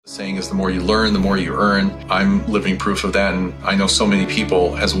The saying is the more you learn, the more you earn. I'm living proof of that, and I know so many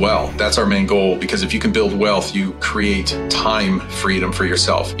people as well. That's our main goal, because if you can build wealth, you create time freedom for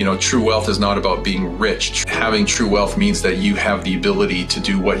yourself. True wealth is not about being rich. Having true wealth means that you have the ability to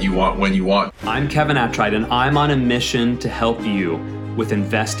do what you want when you want. I'm Kevin Attride, and I'm on a mission to help you with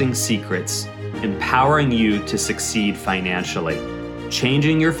investing secrets, empowering you to succeed financially,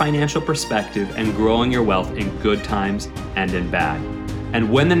 changing your financial perspective, and growing your wealth in good times and in bad. And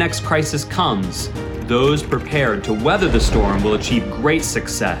when the next crisis comes, those prepared to weather the storm will achieve great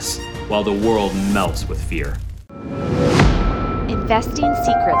success while the world melts with fear. Investing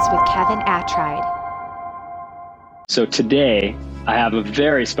Secrets with Kevin Attride. So today, I have a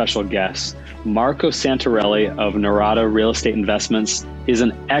very special guest. Marco Santarelli of Norada Real Estate Investments is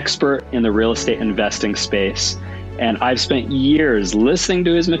an expert in the real estate investing space. And I've spent years listening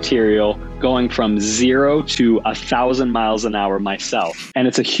to his material, going from 0 to 1,000 miles an hour myself. And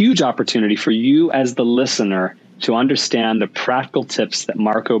it's a huge opportunity for you as the listener to understand the practical tips that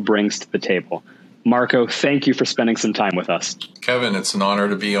Marco brings to the table. Marco, thank you for spending some time with us. Kevin, it's an honor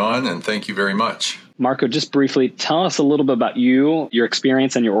to be on, and thank you very much. Marco, just briefly, tell us a little bit about you, your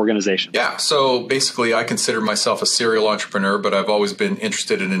experience, and your organization. Yeah, so basically I consider myself a serial entrepreneur, but I've always been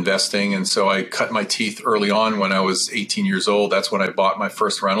interested in investing. And so I cut my teeth early on when I was 18 years old. That's when I bought my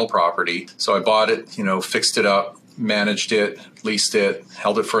first rental property. So I bought it, fixed it up, managed it, leased it,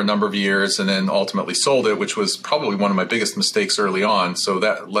 held it for a number of years, and then ultimately sold it, which was probably one of my biggest mistakes early on. So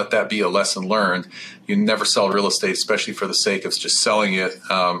let that be a lesson learned. You never sell real estate, especially for the sake of just selling it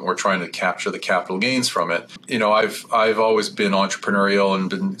or trying to capture the capital gains from it. I've always been entrepreneurial and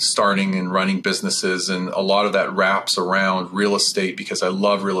been starting and running businesses, and a lot of that wraps around real estate because I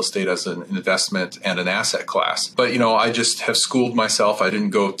love real estate as an investment and an asset class. But I just have schooled myself. I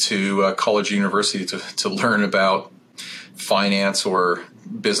didn't go to college or university to learn about finance or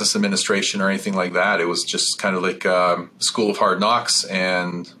business administration or anything like that. It was just kind of like School of Hard Knocks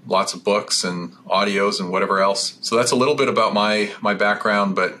and lots of books and audios and whatever else. So that's a little bit about my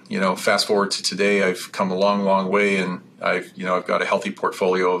background. But fast forward to today, I've come a long, long way, and I've got a healthy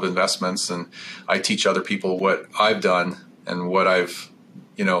portfolio of investments, and I teach other people what I've done and what I've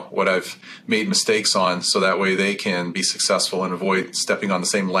made mistakes on, so that way they can be successful and avoid stepping on the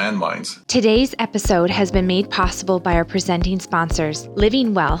same landmines. Today's episode has been made possible by our presenting sponsors,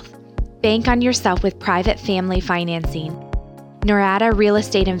 Living Wealth, bank on yourself with private family financing, Norada Real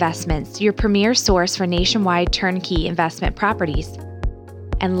Estate Investments, your premier source for nationwide turnkey investment properties,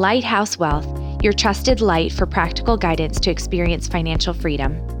 and Lighthouse Wealth, your trusted light for practical guidance to experience financial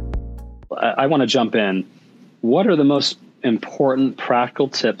freedom. I want to jump in. What are the most important practical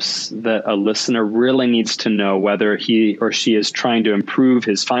tips that a listener really needs to know, whether he or she is trying to improve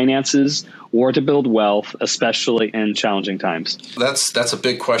his finances or to build wealth, especially in challenging times? That's a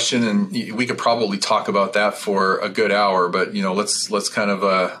big question, and we could probably talk about that for a good hour. But let's kind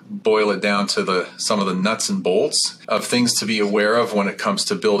of boil it down to some of the nuts and bolts of things to be aware of when it comes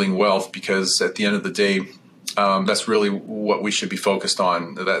to building wealth. Because at the end of the day, that's really what we should be focused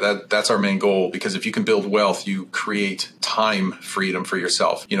on. That's our main goal, because if you can build wealth, you create time freedom for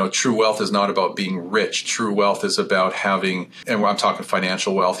yourself. True wealth is not about being rich. True wealth is about having, and I'm talking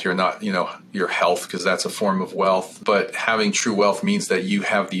financial wealth here, not, your health, because that's a form of wealth. But having true wealth means that you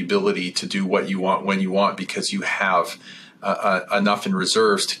have the ability to do what you want when you want, because you have enough in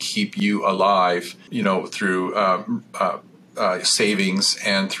reserves to keep you alive, through savings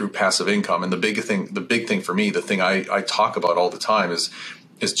and through passive income. And the big thing for me, the thing I talk about all the time is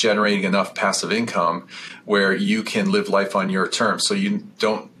generating enough passive income where you can live life on your terms. So you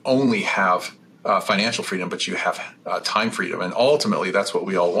don't only have financial freedom, but you have time freedom. And ultimately, that's what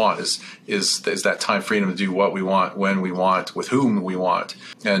we all want is that time freedom to do what we want, when we want, with whom we want.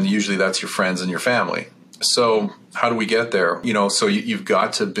 And usually that's your friends and your family. So how do we get there? So you've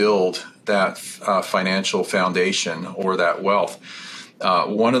got to build that financial foundation or that wealth.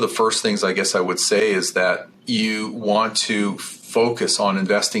 One of the first things I guess I would say is that you want to focus on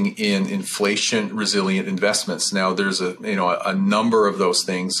investing in inflation resilient investments. Now there's a number of those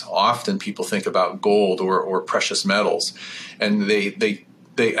things. Often people think about gold or precious metals, and they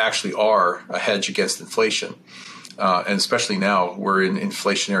actually are a hedge against inflation. And especially now we're in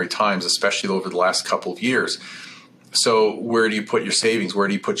inflationary times, especially over the last couple of years. So where do you put your savings? Where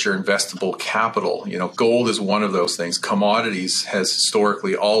do you put your investable capital? Gold is one of those things. Commodities has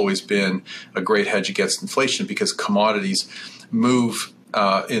historically always been a great hedge against inflation, because commodities move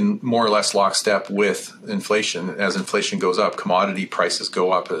in more or less lockstep with inflation. As inflation goes up, commodity prices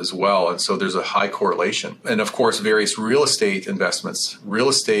go up as well. And so there's a high correlation. And of course, various real estate investments. Real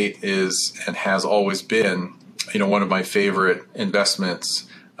estate is and has always been, one of my favorite investments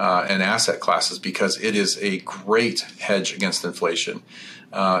and asset classes because it is a great hedge against inflation.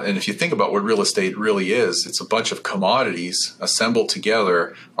 And if you think about what real estate really is, it's a bunch of commodities assembled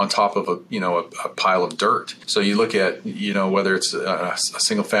together on top of a pile of dirt. So you look at, whether it's a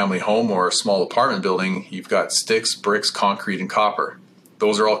single family home or a small apartment building, you've got sticks, bricks, concrete, and copper.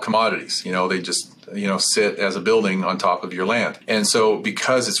 Those are all commodities. They just sit as a building on top of your land. And so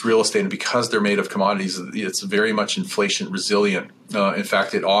because it's real estate and because they're made of commodities, it's very much inflation resilient. In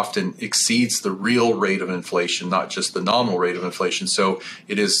fact, it often exceeds the real rate of inflation, not just the nominal rate of inflation. So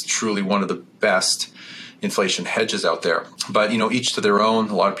it is truly one of the best inflation hedges out there. But, each to their own.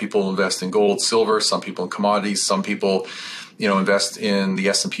 A lot of people invest in gold, silver, some people in commodities, some people invest in the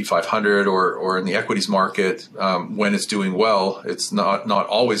S&P 500 or in the equities market when it's doing well. It's not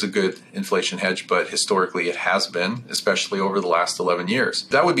always a good inflation hedge, but historically it has been, especially over the last 11 years.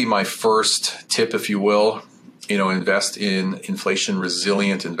 That would be my first tip, if you will. Invest in inflation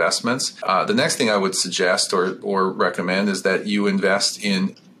resilient investments. The next thing I would suggest or recommend is that you invest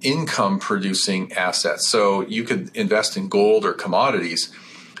in income producing assets. So you could invest in gold or commodities,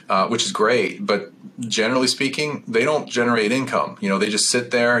 which is great, but generally speaking, they don't generate income. They just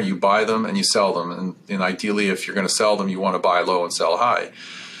sit there, you buy them and you sell them. And ideally, if you're going to sell them, you want to buy low and sell high.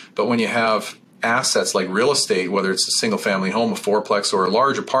 But when you have assets like real estate, whether it's a single family home, a fourplex, or a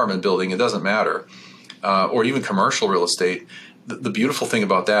large apartment building, it doesn't matter, or even commercial real estate, the beautiful thing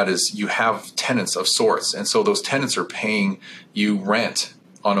about that is you have tenants of sorts. And so those tenants are paying you rent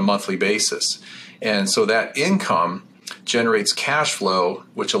on a monthly basis. And so that income generates cash flow,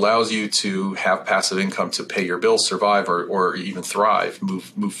 which allows you to have passive income to pay your bills, survive, or even thrive,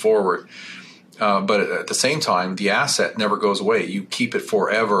 move forward. But at the same time, the asset never goes away. You keep it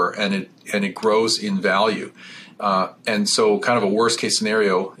forever, and it grows in value. And so kind of a worst case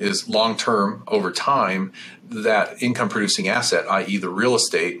scenario is long term, over time, that income producing asset, i.e. the real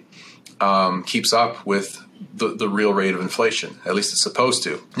estate, keeps up with the real rate of inflation. At least it's supposed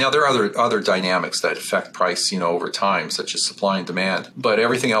to. Now, there are other dynamics that affect price, over time, such as supply and demand. But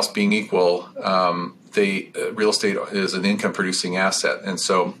everything else being equal, real estate is an income-producing asset. And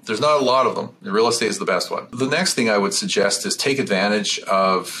so there's not a lot of them. The real estate is the best one. The next thing I would suggest is take advantage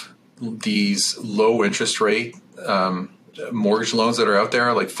of these low interest rate mortgage loans that are out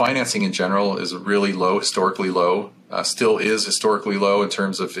there. Like financing in general is really low, historically low. Still is historically low in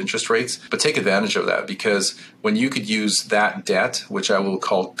terms of interest rates, but take advantage of that, because when you could use that debt, which I will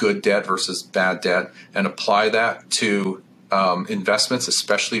call good debt versus bad debt, and apply that to investments,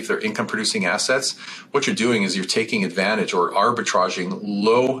 especially if they're income producing assets, what you're doing is you're taking advantage or arbitraging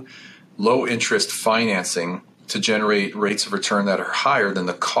low interest financing to generate rates of return that are higher than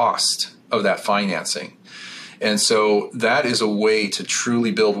the cost of that financing. And so that is a way to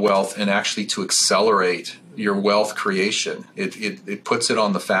truly build wealth and actually to accelerate your wealth creation. It puts it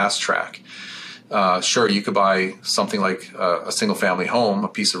on the fast track. Sure, you could buy something like a single family home, a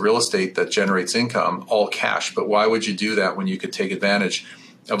piece of real estate that generates income, all cash. But why would you do that when you could take advantage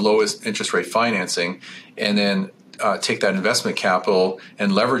of lowest interest rate financing and then take that investment capital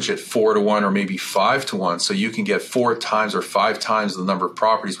and leverage it 4-to-1 or maybe 5-to-1, so you can get 4 times or 5 times the number of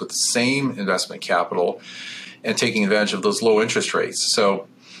properties with the same investment capital and taking advantage of those low interest rates. So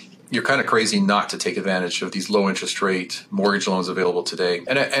you're kind of crazy not to take advantage of these low interest rate mortgage loans available today.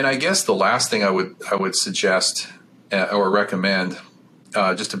 And I guess the last thing I would suggest or recommend,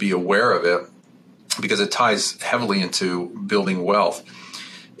 just to be aware of it, because it ties heavily into building wealth,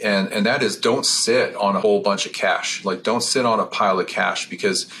 and that is, don't sit on a whole bunch of cash. Like, don't sit on a pile of cash,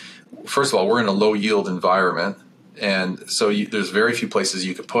 because first of all, we're in a low yield environment. And so there's very few places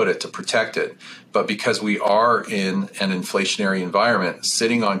you could put it to protect it. But because we are in an inflationary environment,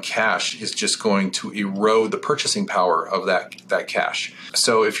 sitting on cash is just going to erode the purchasing power of that cash.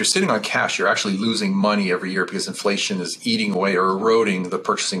 So if you're sitting on cash, you're actually losing money every year, because inflation is eating away or eroding the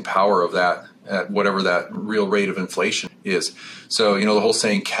purchasing power of that at whatever that real rate of inflation is. So, the whole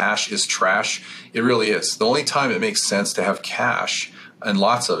saying cash is trash, it really is. The only time it makes sense to have cash and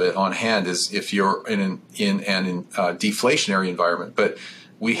lots of it on hand is if you're in an deflationary environment. But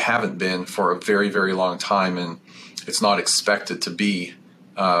we haven't been for a very, very long time, and it's not expected to be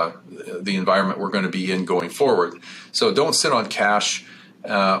the environment we're going to be in going forward. So don't sit on cash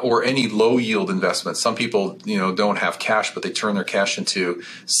or any low yield investments. Some people, don't have cash, but they turn their cash into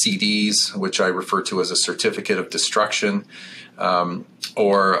CDs, which I refer to as a certificate of destruction.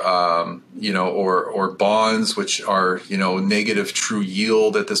 Or bonds, which are, negative true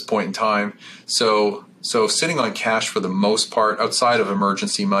yield at this point in time. So sitting on cash for the most part, outside of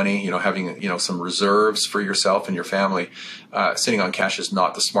emergency money, having, some reserves for yourself and your family, sitting on cash is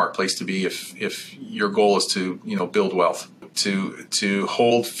not the smart place to be if your goal is to, build wealth. to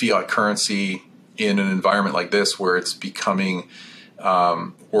hold fiat currency in an environment like this where it's becoming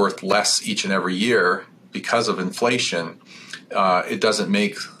worth less each and every year because of inflation, it doesn't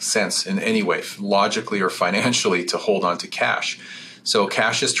make sense in any way, logically or financially, to hold on to cash. So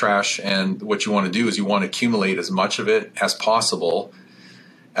cash is trash, and what you want to do is you want to accumulate as much of it as possible,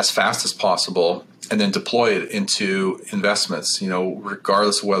 as fast as possible, and then deploy it into investments,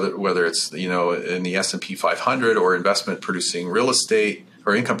 regardless of whether it's, in the S&P 500 or investment producing real estate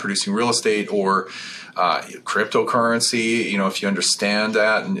or income producing real estate or cryptocurrency. If you understand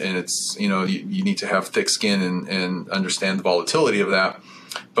that, and it's, you need to have thick skin and understand the volatility of that.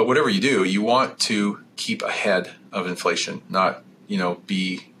 But whatever you do, you want to keep ahead of inflation, not,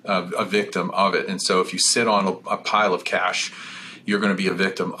 be a victim of it. And so if you sit on a pile of cash, you're going to be a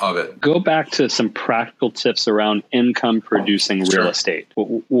victim of it. Go back to some practical tips around income producing real estate.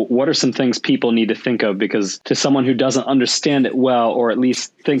 What are some things people need to think of? Because to someone who doesn't understand it well, or at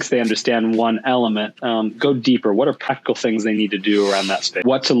least thinks they understand one element, go deeper. What are practical things they need to do around that space?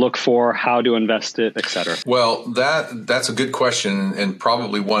 What to look for, how to invest it, et cetera? Well, that's a good question, and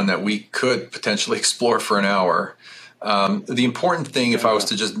probably one that we could potentially explore for an hour. The important thing, if I was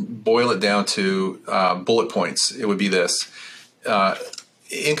to just boil it down to bullet points, it would be this.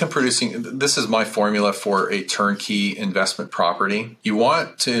 Income producing, this is my formula for a turnkey investment property. You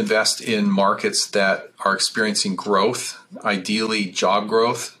want to invest in markets that are experiencing growth, ideally job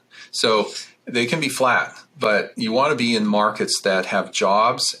growth. So they can be flat, but you want to be in markets that have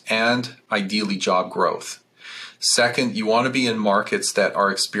jobs and ideally job growth. Second, you want to be in markets that are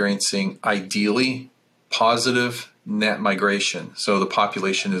experiencing ideally positive net migration. So the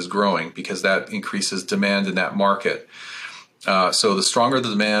population is growing because that increases demand in that market. So the stronger the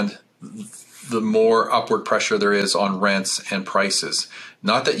demand, the more upward pressure there is on rents and prices.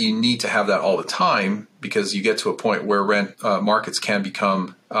 Not that you need to have that all the time, because you get to a point where rent markets can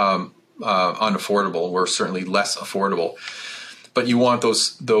become unaffordable, or certainly less affordable. But you want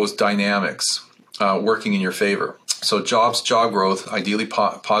those dynamics working in your favor. So jobs, job growth, ideally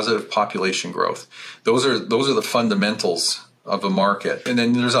positive population growth. Those are the fundamentals of a market. And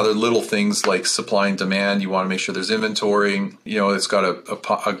then there's other little things like supply and demand. You want to make sure there's inventory. It's got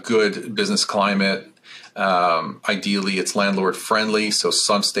a good business climate. Ideally, it's landlord friendly. So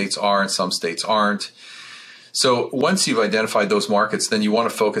some states are and some states aren't. So once you've identified those markets, then you want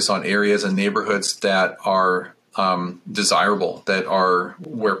to focus on areas and neighborhoods that are desirable, that are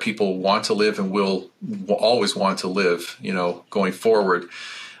where people want to live and will always want to live, going forward.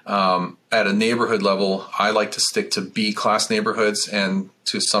 At a neighborhood level, I like to stick to B-class neighborhoods and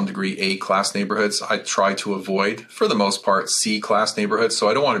to some degree A-class neighborhoods. I try to avoid, for the most part, C-class neighborhoods. So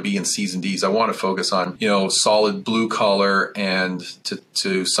I don't want to be in C's and D's. I want to focus on, solid blue collar and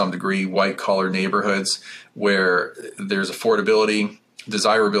to some degree white collar neighborhoods where there's affordability,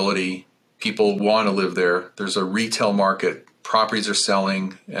 desirability, people want to live there. There's a retail market. Properties are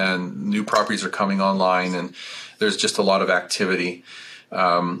selling and new properties are coming online, and there's just a lot of activity.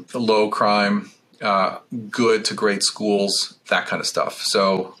 Low crime, good to great schools, that kind of stuff.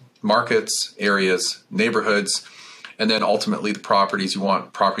 So markets, areas, neighborhoods, and then ultimately the properties. You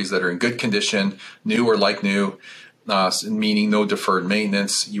want properties that are in good condition, new or like new, meaning no deferred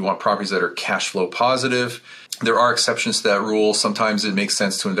maintenance. You want properties that are cash flow positive. There are exceptions to that rule. Sometimes it makes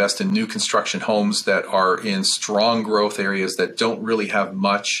sense to invest in new construction homes that are in strong growth areas that don't really have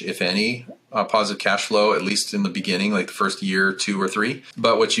much, if any, positive cash flow, at least in the beginning, like the first year, 2 or 3.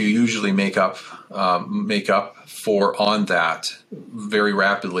 But what you usually make up for on that very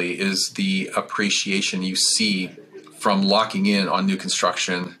rapidly is the appreciation you see from locking in on new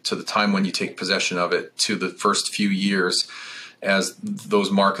construction to the time when you take possession of it to the first few years as those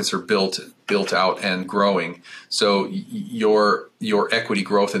markets are built out and growing. So your equity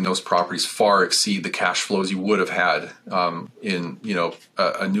growth in those properties far exceed the cash flows you would have had in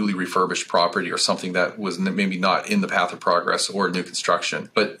a newly refurbished property or something that was maybe not in the path of progress or new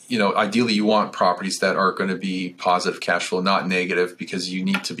construction. But ideally you want properties that are going to be positive cash flow, not negative, because you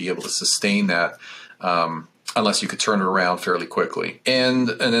need to be able to sustain that. Unless you could turn it around fairly quickly. And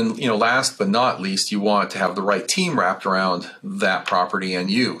then, last but not least, you want to have the right team wrapped around that property and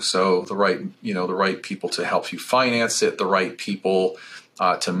you. So the right people to help you finance it, the right people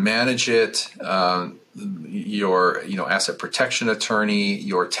to manage it, your, asset protection attorney,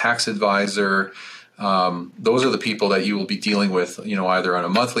 your tax advisor. Those are the people that you will be dealing with, either on a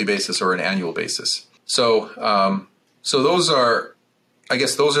monthly basis or an annual basis. So those are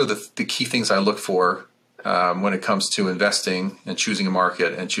the key things I look for when it comes to investing and choosing a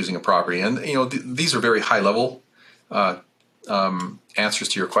market and choosing a property. And, these are very high level answers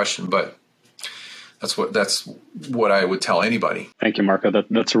to your question, but That's what I would tell anybody. Thank you, Marco.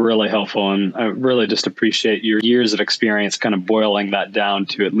 That's really helpful. And I really just appreciate your years of experience kind of boiling that down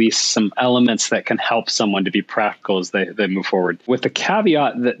to at least some elements that can help someone to be practical as they move forward. With the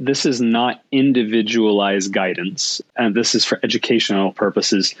caveat that this is not individualized guidance, and this is for educational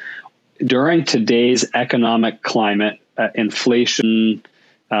purposes. During today's economic climate, inflation,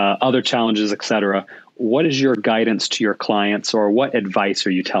 other challenges, et cetera, what is your guidance to your clients, or what advice are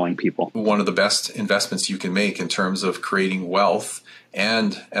you telling people? One of the best investments you can make in terms of creating wealth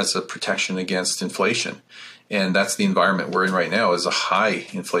and as a protection against inflation. And that's the environment we're in right now, is a high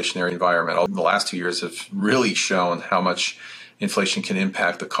inflationary environment. The last 2 years have really shown how much inflation can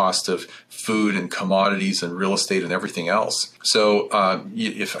impact the cost of food and commodities and real estate and everything else. So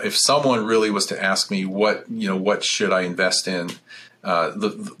if someone really was to ask me what should I invest in,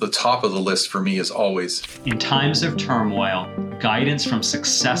 the top of the list for me is always. In times of turmoil, guidance from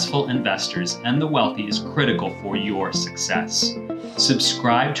successful investors and the wealthy is critical for your success.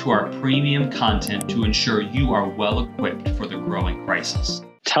 Subscribe to our premium content to ensure you are well equipped for the growing crisis.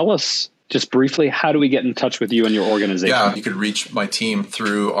 Tell us just briefly, how do we get in touch with you and your organization? Yeah, you could reach my team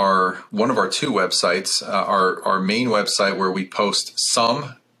through one of our two websites, our main website where we post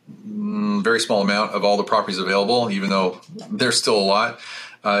some very small amount of all the properties available, even though there's still a lot,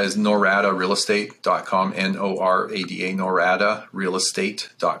 is noradarealestate.com, Norada,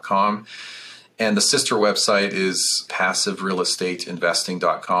 noradarealestate.com. And the sister website is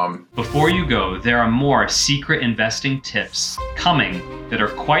passiverealestateinvesting.com. Before you go, there are more secret investing tips coming that are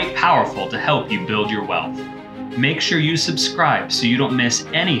quite powerful to help you build your wealth. Make sure you subscribe so you don't miss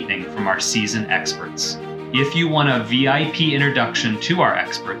anything from our seasoned experts. If you want a VIP introduction to our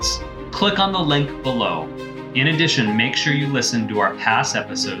experts, click on the link below. In addition, make sure you listen to our past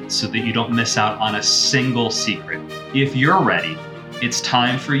episodes so that you don't miss out on a single secret. If you're ready, it's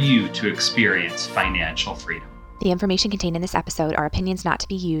time for you to experience financial freedom. The information contained in this episode are opinions not to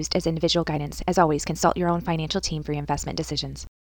be used as individual guidance. As always, consult your own financial team for your investment decisions.